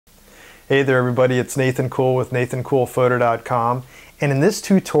Hey there everybody, it's Nathan Cool with nathancoolphoto.com, and in this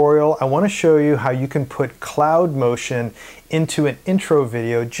tutorial I want to show you how you can put cloud motion into an intro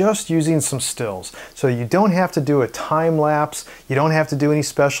video just using some stills. So you don't have to do a time lapse, you don't have to do any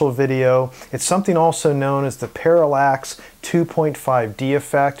special video. It's something also known as the parallax 2.5D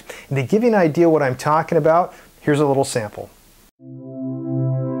effect. And to give you an idea what I'm talking about, here's a little sample.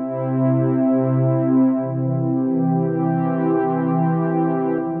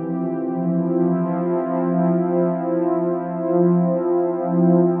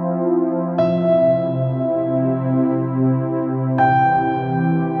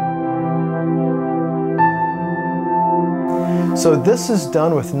 So this is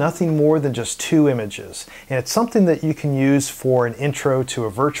done with nothing more than just 2 images, and it's something that you can use for an intro to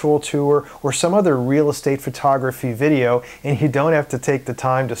a virtual tour or some other real estate photography video, and you don't have to take the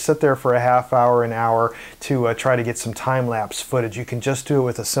time to sit there for a half hour, an hour to try to get some time-lapse footage. You can just do it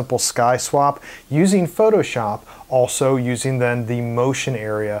with a simple sky swap using Photoshop, also using then the motion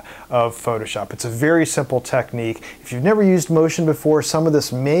area of Photoshop. It's a very simple technique. If you've never used motion before, some of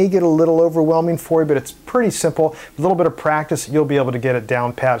this may get a little overwhelming for you, but it's pretty simple. With a little bit of practice, you'll be able to get it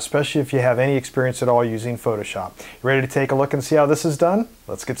down pat, especially if you have any experience at all using Photoshop. You ready to take a look and see how this is done?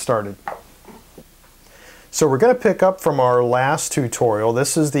 Let's get started. So we're going to pick up from our last tutorial.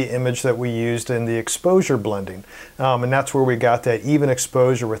 This is the image that we used in the exposure blending. And that's where we got that even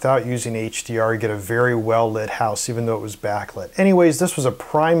exposure without using HDR to get a very well lit house, even though it was backlit. Anyways, this was a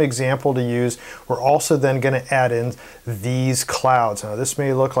prime example to use. We're also then going to add in these clouds. Now this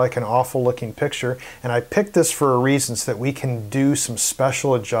may look like an awful looking picture, and I picked this for a reason so that we can do some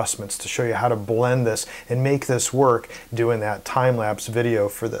special adjustments to show you how to blend this and make this work doing that time-lapse video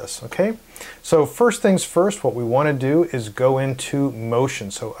for this, okay? So first things first, what we want to do is go into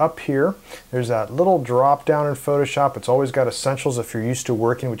motion. So up here, there's that little drop down in Photoshop. It's always got essentials if you're used to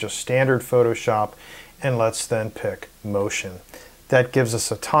working with just standard Photoshop. And let's then pick motion. That gives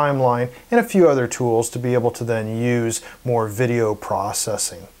us a timeline and a few other tools to be able to then use more video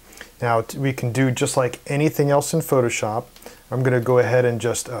processing. Now we can do just like anything else in Photoshop. I'm going to go ahead and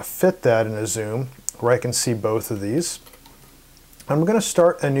just fit that in a zoom where I can see both of these. I'm going to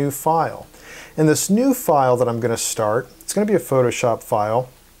start a new file. And this new file that I'm going to start, it's going to be a Photoshop file.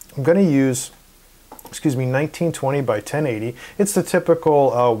 I'm going to use, 1920 by 1080. It's the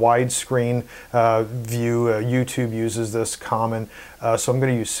typical widescreen view. YouTube uses this common. So I'm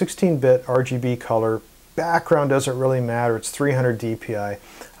going to use 16-bit RGB color. Background doesn't really matter. It's 300 DPI.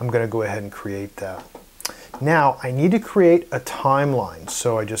 I'm going to go ahead and create that. Now I need to create a timeline.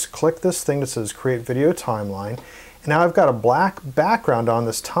 So I just click this thing that says Create Video Timeline. And now I've got a black background on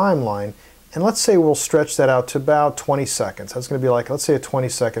this timeline, and let's say we'll stretch that out to about 20 seconds. That's going to be like, let's say, a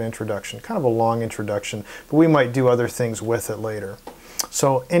 20-second introduction, kind of a long introduction, but we might do other things with it later.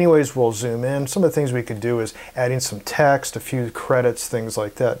 So anyways, we'll zoom in. Some of the things we could do is adding some text, a few credits, things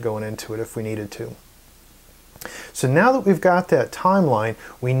like that going into it if we needed to. So now that we've got that timeline,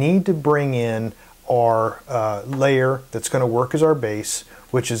 we need to bring in our layer that's going to work as our base,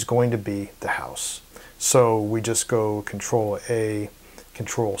 which is going to be the house. So we just go Control A,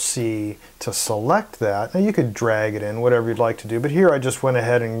 Control C to select that. Now you could drag it in, whatever you'd like to do, but here I just went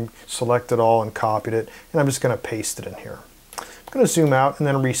ahead and selected all and copied it, and I'm just going to paste it in here. I'm going to zoom out and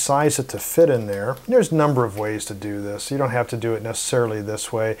then resize it to fit in there. There's a number of ways to do this. You don't have to do it necessarily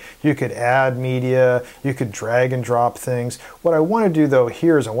this way. You could add media, you could drag and drop things. What I want to do though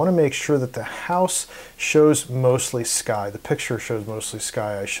here is I want to make sure that the house shows mostly sky. The picture shows mostly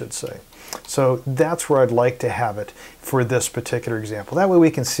sky, I should say. So that's where I'd like to have it for this particular example. That way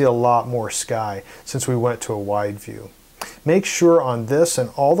we can see a lot more sky since we went to a wide view. Make sure on this and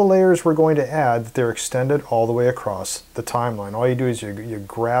all the layers we're going to add that they're extended all the way across the timeline. All you do is you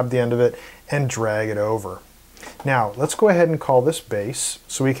grab the end of it and drag it over. Now let's go ahead and call this base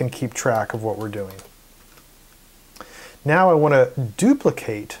so we can keep track of what we're doing. Now I want to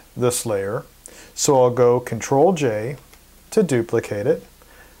duplicate this layer, so I'll go Control J to duplicate it.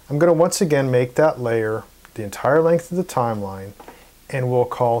 I'm going to once again make that layer the entire length of the timeline, and we'll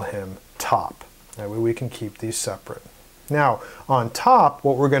call him top. That way we can keep these separate. Now on top,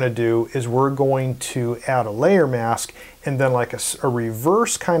 what we're going to do is we're going to add a layer mask, and then like a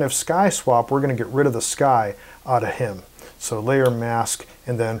reverse kind of sky swap, we're going to get rid of the sky out of him. So layer mask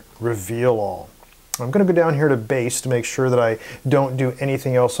and then reveal all. I'm going to go down here to base to make sure that I don't do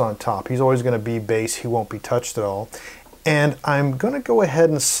anything else on top. He's always going to be base. He won't be touched at all. And I'm going to go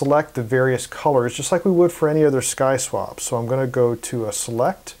ahead and select the various colors just like we would for any other sky swap. So I'm going to go to a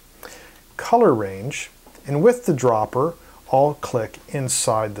select color range, and with the dropper I'll click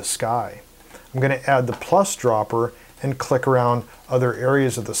inside the sky. I'm going to add the plus dropper and click around other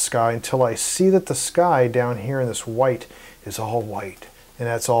areas of the sky until I see that the sky down here in this white is all white. And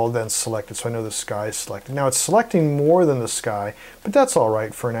that's all then selected, so I know the sky is selected. Now it's selecting more than the sky, but that's all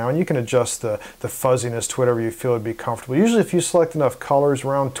right for now, and you can adjust the fuzziness to whatever you feel would be comfortable. Usually if you select enough colors,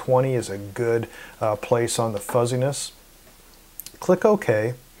 around 20 is a good place on the fuzziness. Click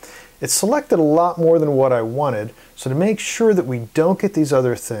OK. It selected a lot more than what I wanted, so to make sure that we don't get these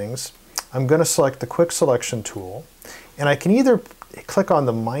other things, I'm going to select the Quick Selection tool, and I can either click on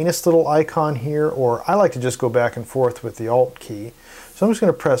the minus little icon here, or I like to just go back and forth with the Alt key. So I'm just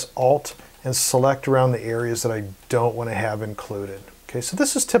going to press Alt and select around the areas that I don't want to have included. Okay, so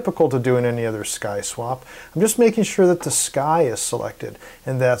this is typical to do in any other sky swap. I'm just making sure that the sky is selected,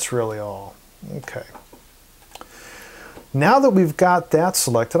 and that's really all. Okay. Now that we've got that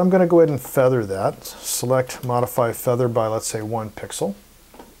selected, I'm going to go ahead and feather that. Select Modify Feather by, let's say, 1 pixel.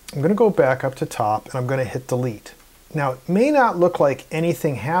 I'm going to go back up to top, and I'm going to hit Delete. Now, it may not look like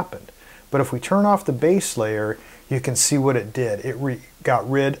anything happened, but if we turn off the base layer, you can see what it did. It got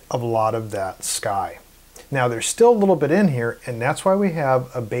rid of a lot of that sky. Now there's still a little bit in here, and that's why we have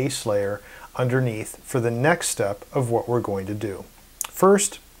a base layer underneath for the next step of what we're going to do.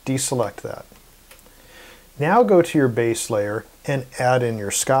 First, deselect that. Now go to your base layer and add in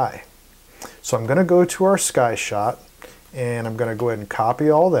your sky. So I'm going to go to our sky shot, and I'm going to go ahead and copy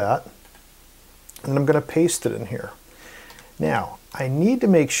all that, and I'm going to paste it in here. Now, I need to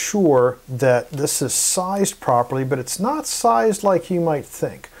make sure that this is sized properly, but it's not sized like you might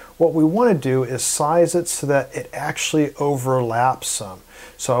think. What we want to do is size it so that it actually overlaps some.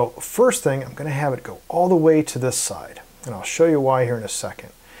 So first thing, I'm going to have it go all the way to this side, and I'll show you why here in a second.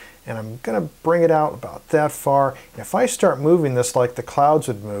 And I'm going to bring it out about that far. And if I start moving this like the clouds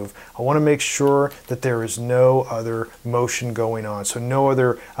would move, I want to make sure that there is no other motion going on. So no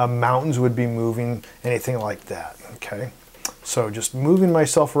other mountains would be moving, anything like that. Okay. So just moving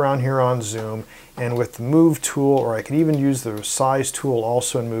myself around here on zoom, and with the move tool, or I could even use the size tool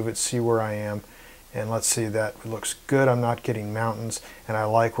also and move it, see where I am. And let's see, that looks good. I'm not getting mountains, and I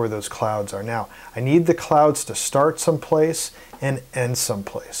like where those clouds are. Now, I need the clouds to start someplace and end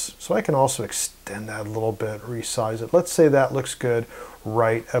someplace. So I can also extend that a little bit, resize it. Let's say that looks good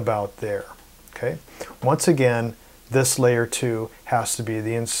right about there. Okay. Once again, this layer 2 has to be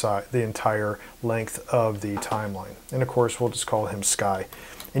the entire length of the timeline. And of course, we'll just call him Sky.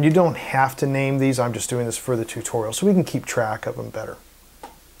 And you don't have to name these. I'm just doing this for the tutorial so we can keep track of them better.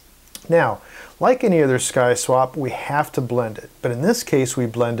 Now, like any other sky swap, we have to blend it. But in this case, we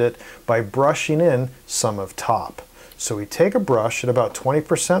blend it by brushing in some of top. So we take a brush at about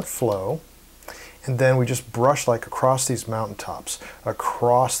 20% flow, and then we just brush like across these mountaintops,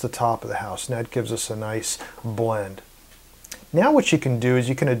 across the top of the house, and that gives us a nice blend. Now what you can do is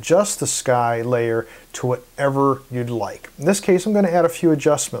you can adjust the sky layer to whatever you'd like. In this case, I'm going to add a few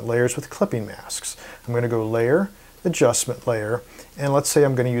adjustment layers with clipping masks. I'm going to go Layer, Adjustment Layer, and let's say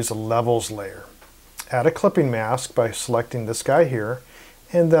I'm going to use a Levels layer. Add a clipping mask by selecting this guy here,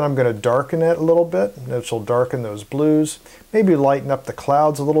 and then I'm going to darken it a little bit. This will darken those blues. Maybe lighten up the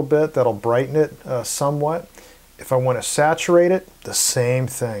clouds a little bit. That'll brighten it somewhat. If I want to saturate it, the same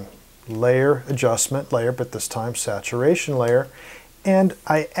thing. Layer, Adjustment Layer, but this time Saturation Layer. And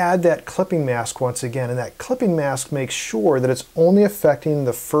I add that clipping mask once again, and that clipping mask makes sure that it's only affecting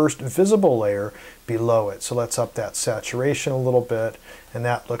the first visible layer below it. So let's up that saturation a little bit, and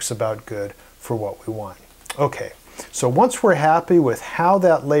that looks about good for what we want. Okay. So once we're happy with how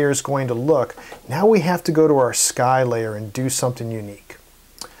that layer is going to look, now we have to go to our sky layer and do something unique.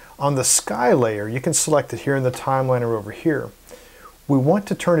 On the sky layer, you can select it here in the timeline or over here. We want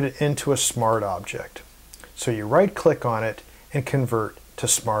to turn it into a smart object. So you right click on it and convert to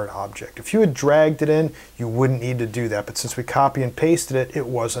smart object. If you had dragged it in, you wouldn't need to do that, but since we copy and pasted it, it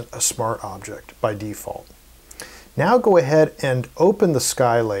wasn't a smart object by default. Now go ahead and open the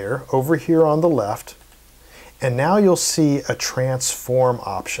sky layer over here on the left, and now you'll see a transform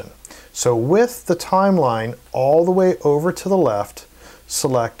option. So with the timeline all the way over to the left,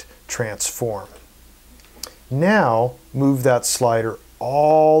 select transform. Now move that slider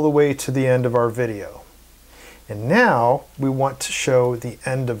all the way to the end of our video. And now we want to show the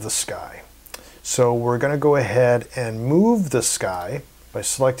end of the sky. So we're going to go ahead and move the sky by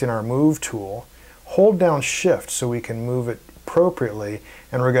selecting our move tool. Hold down shift so we can move it appropriately,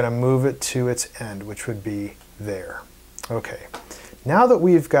 and we're going to move it to its end, which would be there. Okay, now that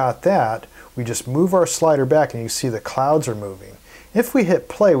we've got that, we just move our slider back and you can see the clouds are moving. If we hit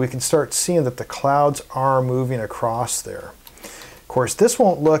play, we can start seeing that the clouds are moving across there. Of course, this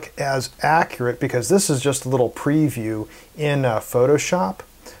won't look as accurate because this is just a little preview in Photoshop,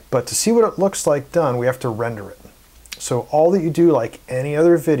 but to see what it looks like done, we have to render it. So all that you do, like any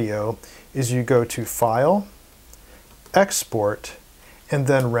other video, is you go to File, Export, and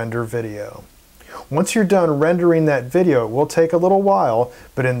then Render Video. Once you're done rendering that video, it will take a little while,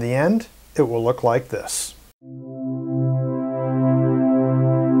 but in the end, it will look like this.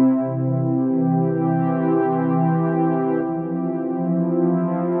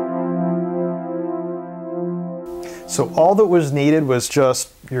 So all that was needed was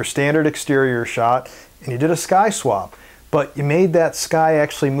just your standard exterior shot, and you did a sky swap, but you made that sky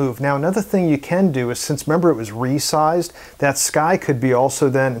actually move. Now another thing you can do is, since remember it was resized, that sky could be also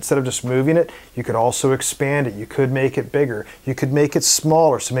then, instead of just moving it, you could also expand it. You could make it bigger. You could make it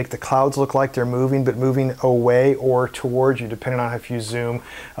smaller, so make the clouds look like they're moving, but moving away or towards you, depending on if you zoom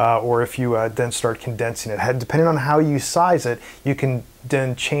or if you then start condensing it. Depending on how you size it, you can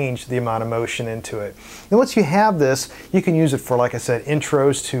then change the amount of motion into it. And once you have this, you can use it for, like I said,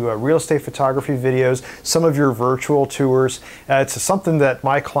 intros to real estate photography videos, some of your virtual tours. It's something that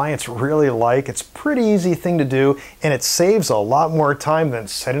my clients really like. It's a pretty easy thing to do, and it saves a lot more time than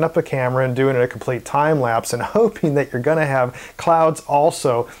setting up a camera and doing a complete time lapse and hoping that you're going to have clouds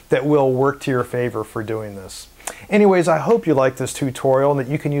also that will work to your favor for doing this. Anyways, I hope you liked this tutorial and that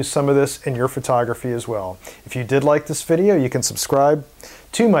you can use some of this in your photography as well. If you did like this video, you can subscribe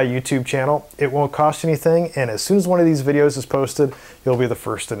to my YouTube channel. It won't cost anything, and as soon as one of these videos is posted, you'll be the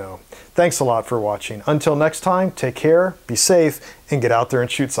first to know. Thanks a lot for watching. Until next time, take care, be safe, and get out there and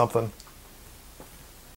shoot something.